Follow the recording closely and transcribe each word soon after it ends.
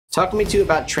Talk to me too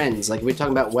about trends. Like we're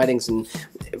talking about weddings, and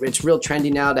it's real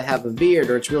trendy now to have a beard,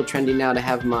 or it's real trendy now to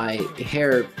have my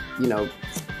hair, you know,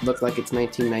 look like it's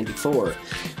 1994. What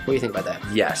do you think about that?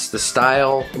 Yes, the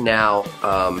style now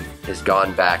has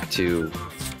gone back to,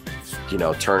 you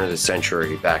know, turn of the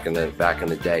century, back in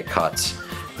the day cuts,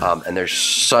 and there's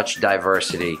such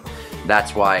diversity.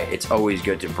 That's why it's always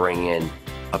good to bring in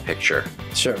a picture,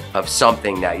 sure, of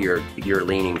something that you're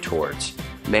leaning towards.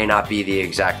 May not be the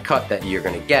exact cut that you're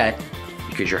going to get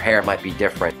because your hair might be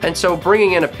different, and so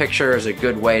bringing in a picture is a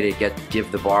good way to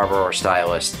give the barber or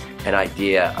stylist an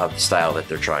idea of the style that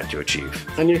they're trying to achieve.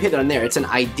 And you hit it on there. It's an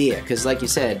idea, because like you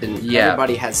said,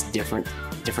 everybody has different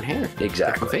hair. Exactly.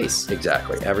 Different face.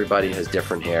 Exactly. Everybody has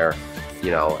different hair, you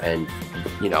know, and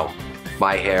you know,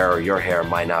 my hair or your hair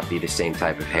might not be the same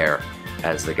type of hair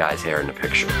as the guy's hair in the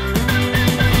picture.